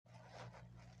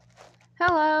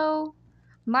Hello,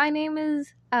 my name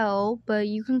is Elle, but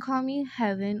you can call me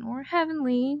Heaven or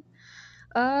Heavenly.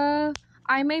 I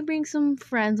may bring some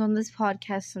friends on this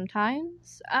podcast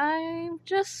sometimes. I've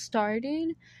just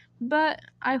started, but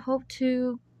I hope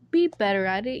to be better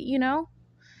at it.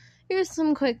 Here's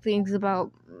some quick things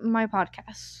about my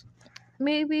podcast.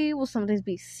 Maybe we'll sometimes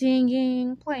be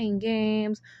singing, playing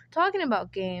games, talking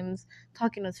about games,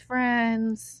 talking with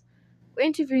friends,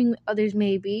 interviewing others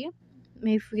maybe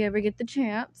if we ever get the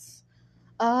chance.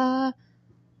 Uh,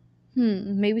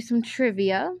 maybe some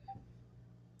trivia.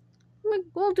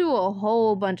 We'll do a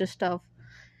whole bunch of stuff.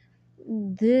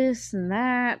 This and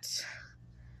that.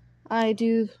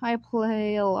 I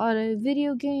play a lot of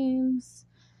video games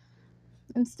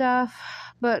and stuff.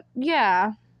 But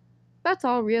yeah, that's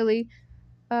all really.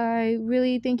 I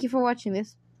really thank you for watching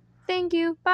this. Thank you. Bye.